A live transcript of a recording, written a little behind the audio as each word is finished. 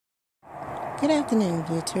Good afternoon,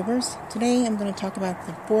 YouTubers. Today I'm going to talk about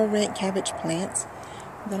the 4 red cabbage plants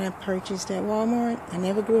that I purchased at Walmart. I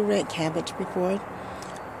never grew red cabbage before.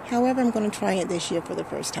 However, I'm going to try it this year for the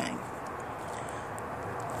first time.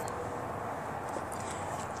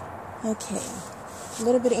 Okay, a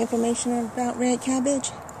little bit of information about red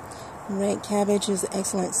cabbage. Red cabbage is an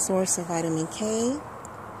excellent source of vitamin K,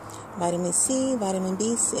 vitamin C, vitamin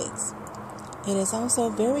B6. It is also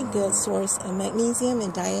a very good source of magnesium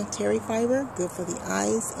and dietary fiber, good for the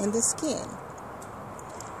eyes and the skin.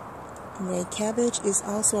 Red cabbage is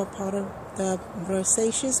also a part of the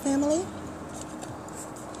Brassicaceae family.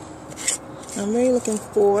 I'm really looking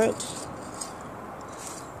forward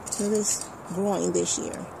to this growing this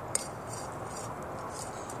year.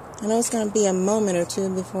 I know it's going to be a moment or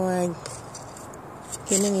two before I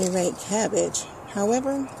get any red cabbage.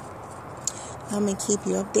 However, I'm going to keep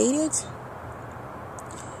you updated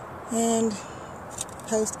and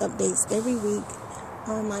post updates every week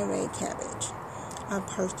on my red cabbage. I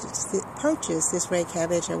purchased this red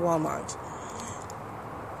cabbage at Walmart.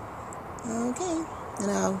 Okay,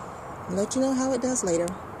 and I'll let you know how it does later.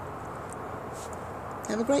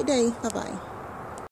 Have a great day. Bye-bye.